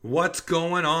What's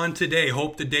going on today?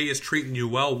 Hope the day is treating you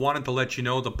well. Wanted to let you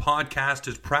know the podcast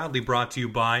is proudly brought to you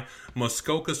by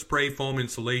Muskoka Spray Foam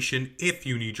Insulation. If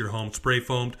you need your home spray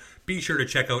foamed, be sure to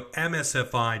check out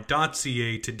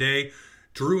msfi.ca today.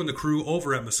 Drew and the crew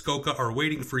over at Muskoka are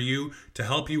waiting for you to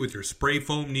help you with your spray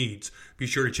foam needs. Be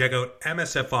sure to check out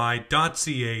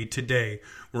msfi.ca today.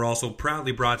 We're also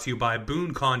proudly brought to you by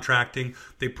Boone Contracting.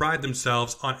 They pride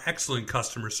themselves on excellent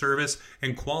customer service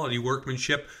and quality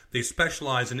workmanship. They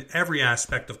specialize in every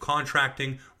aspect of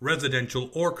contracting,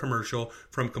 residential or commercial,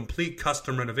 from complete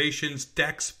custom renovations,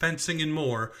 decks, fencing, and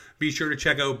more. Be sure to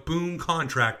check out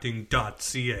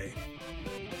boonecontracting.ca.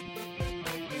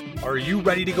 Are you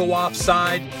ready to go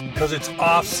offside? Because it's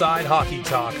Offside Hockey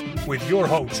Talk with your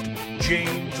host,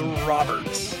 James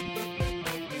Roberts.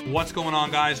 What's going on,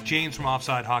 guys? James from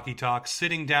Offside Hockey Talk,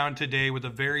 sitting down today with a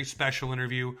very special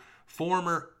interview.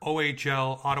 Former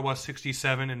OHL Ottawa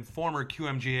 67 and former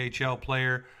QMJHL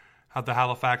player of the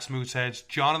Halifax Mooseheads,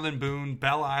 Jonathan Boone,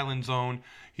 Bell Island's own.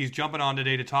 He's jumping on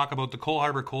today to talk about the Cole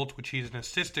Harbour Colts, which he's an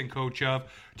assistant coach of.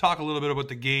 Talk a little bit about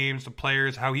the games, the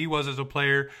players, how he was as a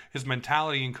player, his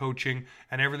mentality in coaching,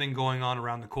 and everything going on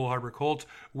around the Cole Harbour Colts,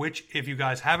 which, if you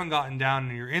guys haven't gotten down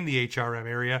and you're in the HRM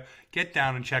area, get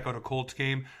down and check out a Colts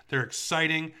game. They're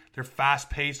exciting, they're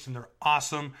fast-paced, and they're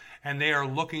awesome, and they are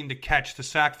looking to catch the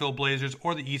Sackville Blazers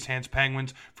or the East Hants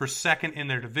Penguins for second in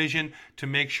their division to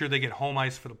make sure they get home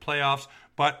ice for the playoffs.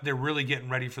 But they're really getting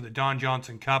ready for the Don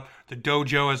Johnson Cup, the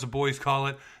dojo as the boys call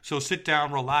it. So sit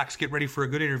down, relax, get ready for a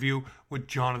good interview with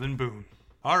Jonathan Boone.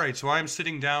 All right, so I'm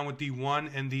sitting down with the one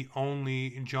and the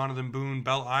only Jonathan Boone,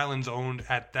 Bell Island's owned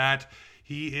at that.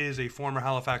 He is a former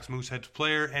Halifax Mooseheads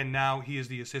player, and now he is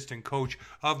the assistant coach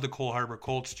of the Cole Harbour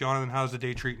Colts. Jonathan, how's the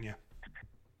day treating you?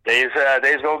 Day's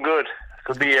going good.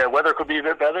 Could be weather could be a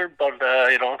bit better, but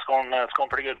it's going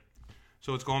pretty good.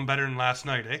 So it's going better than last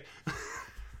night, eh?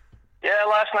 Yeah,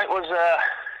 last night was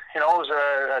it was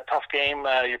a tough game.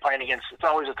 It's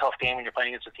always a tough game when you're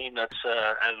playing against a team that's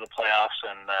out of the playoffs,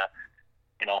 and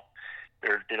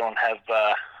they don't have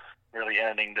really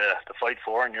anything to fight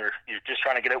for, and you're just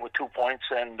trying to get out with 2 points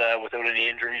and without any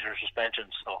injuries or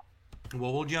suspensions. So,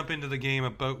 well, we'll jump into the game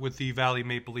with the Valley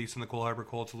Maple Leafs and the Cole Harbour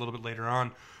Colts a little bit later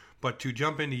on. But to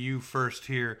jump into you first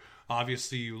here,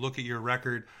 obviously you look at your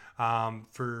record.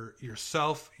 For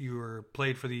yourself, you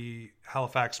played for the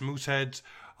Halifax Mooseheads.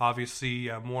 Obviously,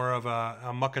 more of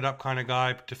a muck-it-up kind of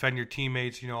guy, defend your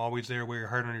teammates, always there, wear your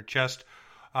heart on your chest.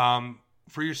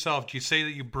 For yourself, do you say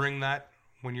that you bring that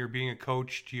when you're being a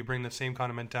coach? Do you bring the same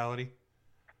kind of mentality?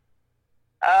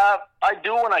 I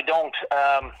do and I don't.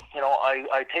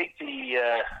 I take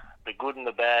the good and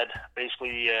the bad.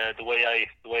 Basically, the way I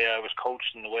was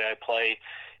coached and the way I play,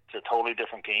 it's a totally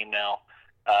different game now.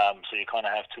 So you kind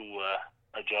of have to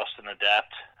adjust and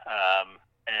adapt.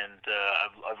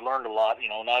 I've learned a lot.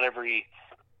 Not every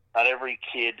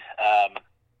kid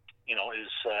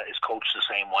is coached the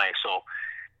same way. So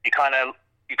you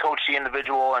coach the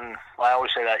individual, and I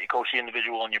always say that you coach the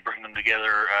individual and you bring them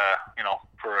together.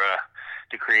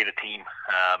 To create a team.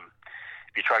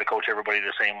 If you try to coach everybody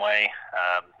the same way,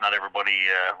 not everybody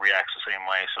reacts the same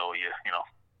way. So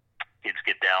kids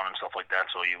get down and stuff like that.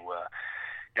 So you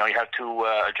have to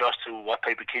adjust to what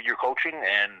type of kid you're coaching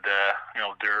and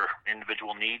their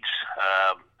individual needs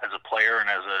as a player and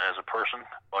as a person.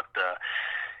 But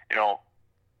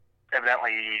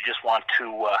evidently you just want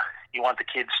the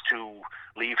kids to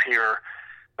leave here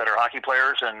better hockey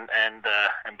players and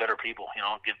better people.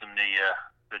 Give them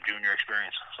the junior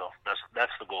experience. So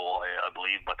that's the goal, I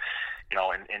believe. But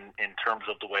in terms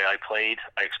of the way I played,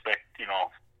 I expect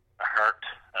heart,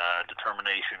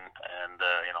 determination, and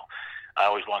I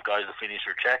always want guys to finish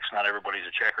their checks. Not everybody's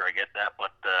a checker, I get that,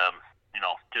 but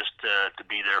just to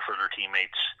be there for their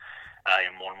teammates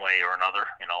in one way or another.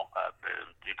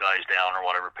 The guys down or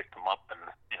whatever, pick them up, and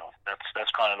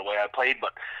that's kind of the way I played.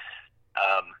 But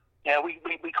we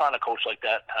kind of coach like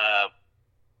that.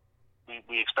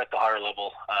 We expect a higher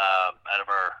level out of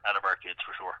our kids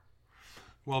for sure.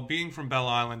 Well, being from Bell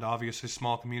Island, obviously a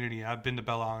small community, I've been to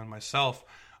Bell Island myself.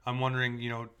 I'm wondering,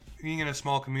 being in a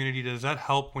small community, does that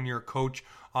help when you're a coach?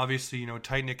 Obviously,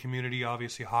 tight-knit community.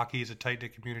 Obviously, hockey is a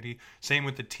tight-knit community. Same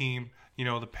with the team,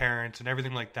 the parents and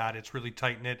everything like that. It's really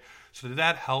tight-knit. So did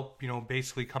that help,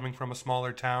 basically coming from a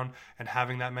smaller town and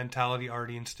having that mentality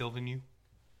already instilled in you?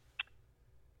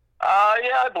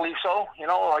 Yeah, I believe so. When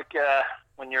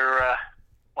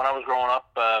I was growing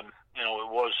up, we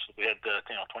had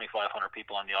 2,500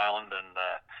 people on the island, and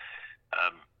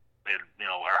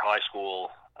our high school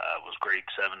was grade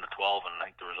 7 to 12, and I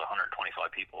think there was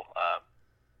 125 people.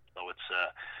 So it's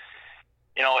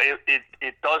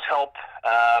It does help.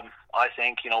 I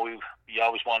think, you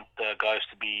always want guys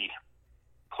to be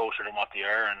closer than what they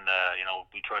are, and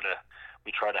we try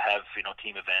to have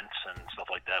team events and stuff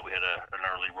like that. We had an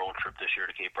early road trip this year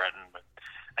to Cape Breton, but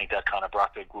I think that kind of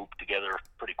brought the group together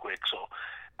pretty quick. So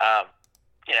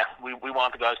we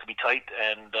want the guys to be tight,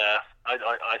 and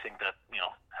I think that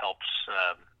helps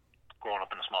growing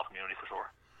up in a small community for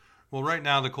sure. Well, right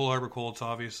now the Cole Harbour Colts,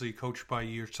 obviously coached by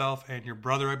yourself and your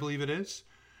brother, I believe it is.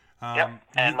 And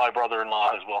my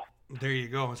brother-in-law as well. There you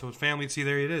go. So it's family. See,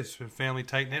 there it is. Family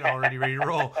tight-knit, already ready to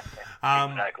roll.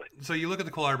 Exactly. So you look at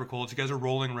the Cole Harbour Colts. You guys are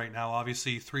rolling right now.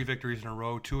 Obviously, 3 victories in a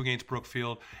row, 2 against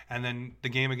Brookfield, and then the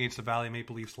game against the Valley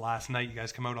Maple Leafs last night. You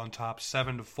guys come out on top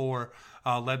 7-4,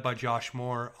 led by Josh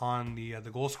Moore on the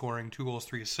goal scoring, 2 goals,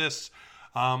 3 assists.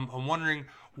 I'm wondering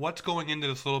what's going into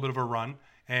this little bit of a run.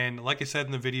 And like I said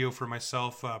in the video for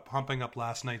myself, pumping up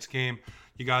last night's game,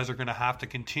 you guys are going to have to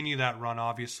continue that run,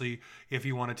 obviously, if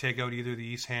you want to take out either the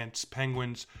East Hants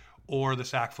Penguins or the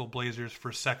Sackville Blazers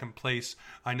for second place.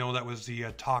 I know that was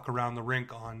the talk around the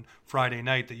rink on Friday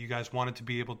night, that you guys wanted to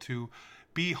be able to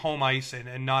be home ice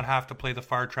and not have to play the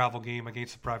far travel game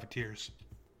against the Privateers.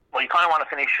 Well, you kind of want to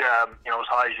finish as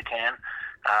high as you can.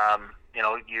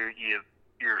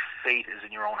 Your fate is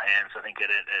in your own hands, I think, at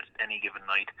any given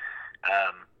night.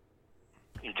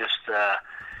 You just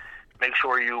make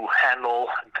sure you handle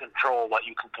and control what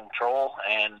you can control,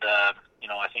 and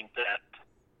I think that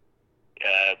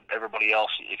everybody else,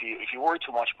 if you worry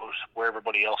too much about where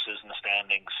everybody else is in the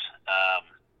standings,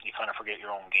 you kind of forget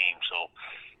your own game. So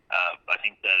I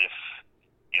think that if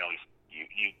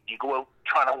you go out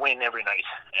trying to win every night,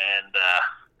 and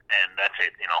that's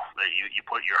it, that you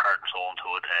put your heart and soul into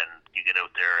it, and you get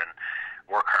out there and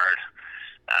work hard.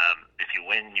 If you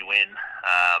win, you win.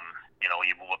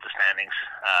 You move up the standings.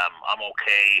 I'm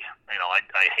okay.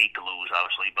 I hate to lose,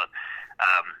 obviously, but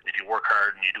if you work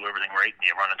hard and you do everything right and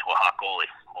you run into a hot goalie,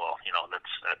 well,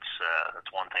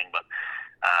 that's one thing. But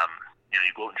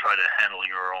you go out and try to handle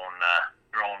your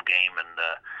own game, and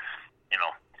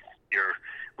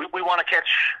we want to catch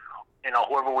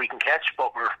whoever we can catch,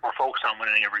 but we're focused on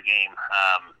winning every game.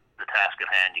 The task at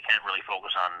hand, you can't really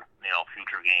focus on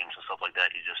future games and stuff like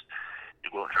that. You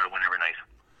go out and try to win every night,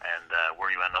 and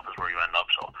where you end up is where you end up.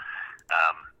 So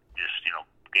just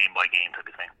game by game type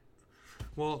of thing.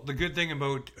 Well, the good thing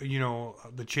about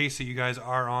the chase that you guys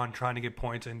are on, trying to get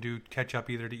points and do catch up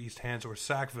either to East Hants or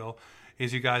Sackville,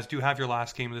 is you guys do have your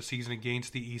last game of the season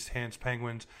against the East Hants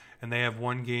Penguins, and they have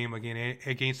one game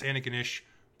against Antigonish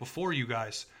before you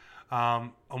guys.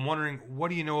 I'm wondering, what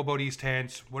do you know about East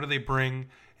Hants? What do they bring,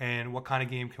 and what kind of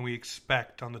game can we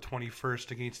expect on the 21st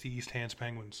against the East Hants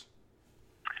Penguins?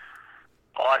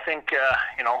 Well, I think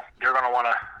they're going to want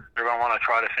to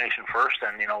try to finish in first,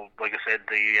 and like I said,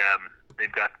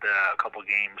 they've got a couple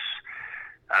games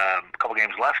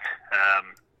left.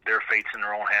 Their fate's in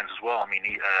their own hands as well. I mean,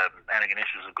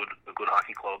 Antigonish is a good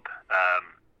hockey club,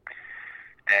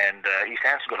 and East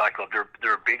Hants is a good hockey club.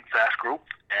 They're a big, fast group,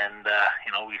 and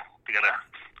we got a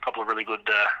couple of really good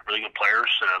players.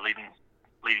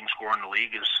 Leading scorer in the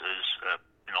league is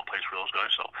plays for those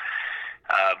guys. So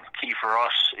key for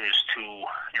us is to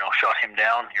shut him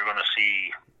down. You're going to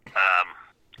see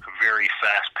a very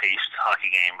fast-paced hockey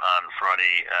game on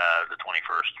Friday, the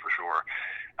 21st for sure.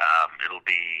 It'll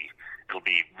be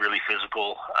really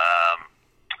physical,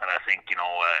 and I think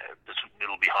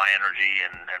it'll be high energy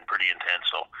and pretty intense.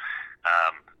 So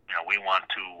we want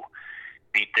to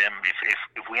beat them.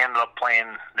 If we end up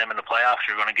playing them in the playoffs,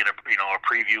 you're going to get a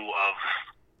preview of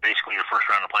basically your first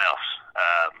round of playoffs.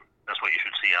 That's what you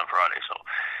should see on Friday. So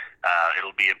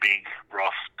it'll be a big,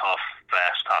 rough, tough,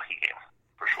 fast hockey game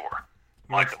for sure.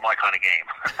 My kind of game.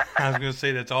 I was going to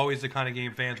say that's always the kind of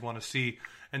game fans want to see.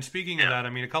 And speaking of that, I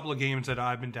mean, a couple of games that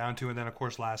I've been down to, and then of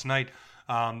course last night,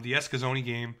 the Escazone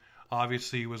game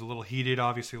obviously was a little heated.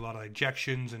 Obviously a lot of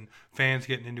ejections and fans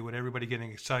getting into it, everybody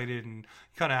getting excited and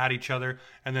kind of at each other.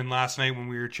 And then last night when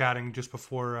we were chatting just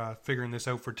before figuring this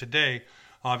out for today,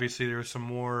 obviously there was some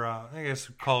more, I guess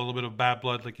call it a little bit of bad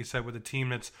blood, like you said, with a team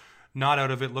that's not out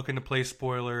of it, looking to play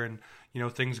spoiler, and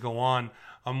things go on.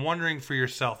 I'm wondering for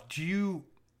yourself, do you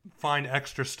find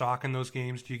extra stock in those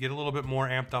games? Do you get a little bit more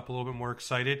amped up, a little bit more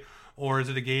excited? Or is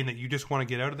it a game that you just want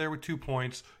to get out of there with 2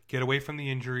 points, get away from the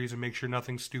injuries, and make sure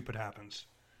nothing stupid happens?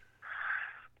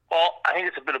 Well, I think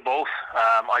it's a bit of both.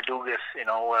 I do this,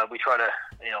 we try to,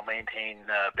 maintain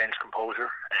bench composure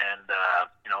and,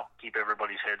 keep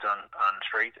everybody's heads on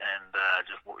straight, and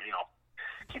just,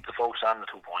 keep the focus on the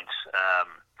 2 points.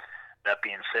 That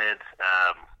being said,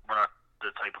 we're not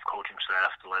the type of coaching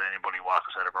staff to let anybody walk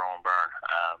us out of our own barn.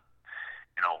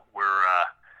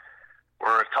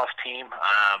 we're a tough team.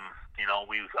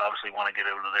 We obviously want to get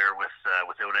out of there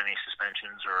without any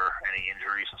suspensions or any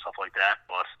injuries and stuff like that.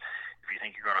 But if you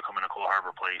think you're going to come into Cole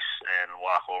Harbour Place and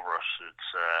walk over us, it's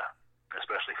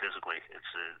especially physically,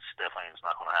 it's definitely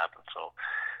not going to happen. So,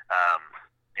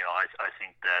 I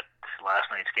think that last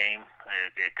night's game,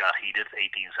 it got heated. 18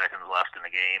 seconds left in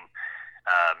the game.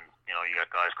 You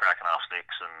got guys cracking off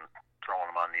sticks and throwing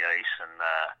them on the ice and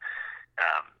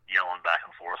yelling back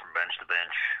and forth from bench to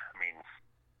bench. I mean,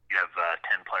 you have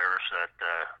 10 players that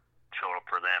showed up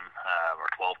for them, or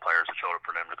 12 players that showed up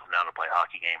for them to come down to play a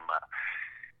hockey game,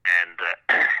 and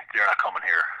they're not coming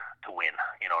here to win.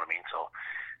 You know what I mean? So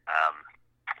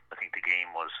I think the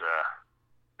game was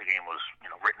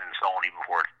written in stone even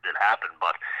before it did happen.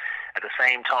 But at the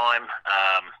same time,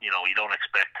 you don't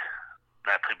expect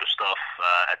that type of stuff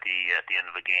at the end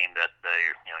of the game that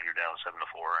you're down 7-4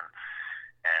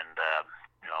 and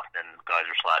then guys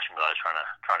are slashing guys trying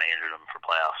to injure them for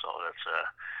playoffs. So that's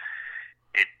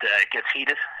it gets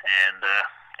heated, and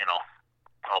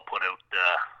I'll put out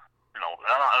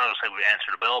I don't say we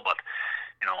answer the bell, but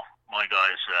my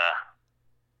guys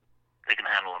they can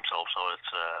handle themselves. So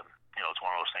it's it's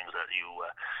one of those things that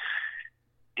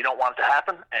you don't want it to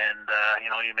happen, and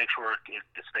you make sure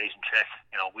it stays in check.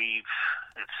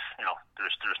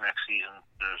 There's next season.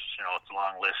 There's it's a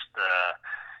long list.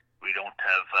 We don't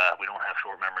have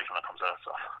short memories when it comes to that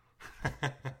stuff.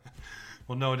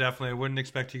 Well, no, definitely. I wouldn't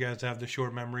expect you guys to have the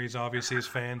short memories. Obviously, as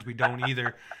fans, we don't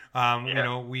either.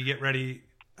 We get ready.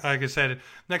 Like I said,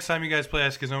 next time you guys play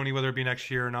Eskasoni, whether it be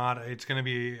next year or not, it's going to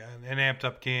be an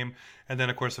amped-up game. And then,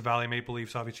 of course, the Valley Maple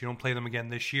Leafs, obviously, you don't play them again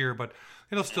this year, but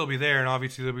it'll still be there, and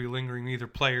obviously they'll be lingering either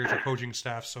players or coaching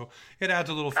staff, so it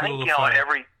adds a little fuel to the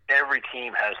fire. Every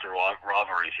team has their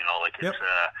rivalries, it's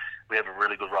we have a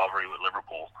really good rivalry with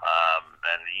Liverpool,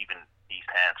 and even East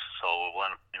Hants, so we'll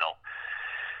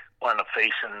end up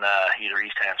facing either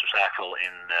East Hants or Sackville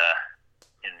in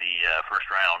the first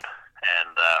round,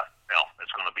 and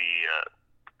it's going to be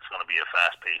a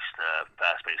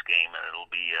fast-paced game, and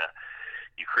it'll be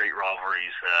you create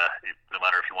rivalries no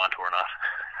matter if you want to or not.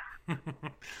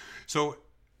 So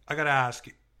I got to ask,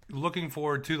 looking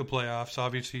forward to the playoffs,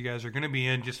 obviously you guys are going to be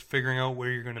in, just figuring out where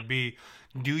you're going to be.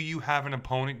 Do you have an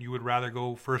opponent you would rather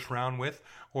go first round with,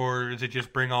 or is it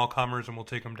just bring all comers and we'll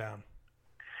take them down?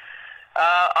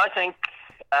 I think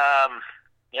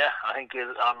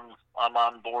I'm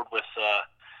on board with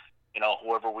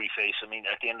whoever we face. I mean,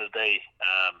 at the end of the day,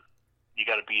 you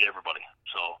got to beat everybody.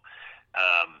 So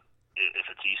if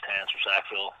it's East Hants or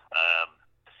Sackville,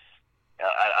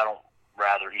 I don't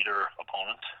rather either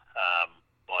opponent.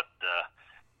 But at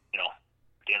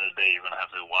the end of the day, you're going to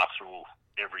have to walk through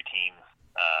every team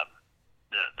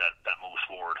that moves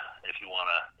forward if you want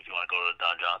to go to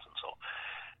Don Johnson. So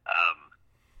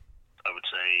I would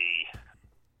say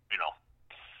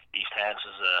East Hants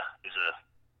is a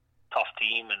tough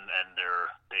team, and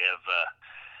they have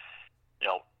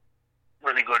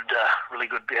really good.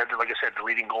 They have, like I said, the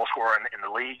leading goal scorer in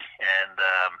the league, and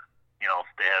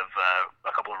they have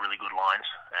a couple of really good lines.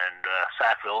 And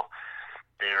Sackville,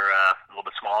 they're a little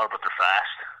bit smaller, but they're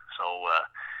fast. So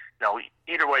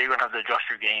either way, you're going to have to adjust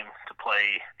your game to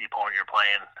play the opponent you're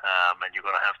playing, and you're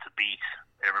going to have to beat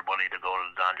everybody to go to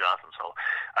Don Johnson. So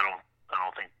I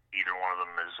don't think either one of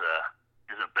them is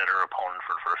a better opponent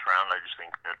for the first round. I just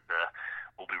think that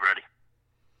we'll be ready.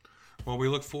 Well, we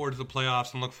look forward to the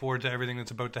playoffs and look forward to everything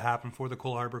that's about to happen for the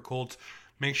Cole Harbour Colts.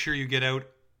 Make sure you get out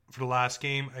for the last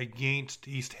game against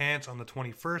East Hants on the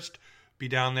 21st. Be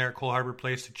down there at Cole Harbour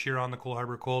Place to cheer on the Cole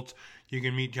Harbour Colts. You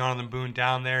can meet Jonathan Boone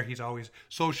down there. He's always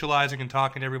socializing and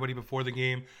talking to everybody before the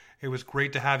game. It was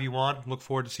great to have you on. Look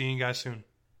forward to seeing you guys soon.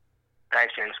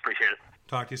 Thanks, James. Appreciate it.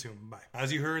 Talk to you soon. Bye.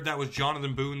 As you heard, that was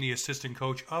Jonathan Boone, the assistant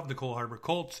coach of the Cole Harbour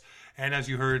Colts. And as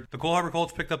you heard, the Cole Harbour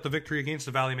Colts picked up the victory against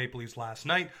the Valley Maple Leafs last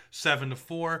night,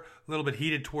 7-4. A little bit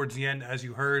heated towards the end, as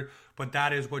you heard. But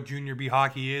that is what Junior B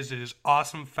hockey is. It is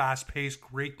awesome, fast-paced,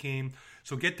 great game.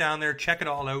 So get down there, check it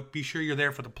all out. Be sure you're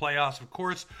there for the playoffs, of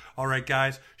course. All right,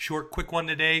 guys, short, quick one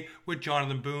today with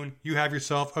Jonathan Boone. You have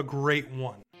yourself a great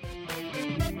one.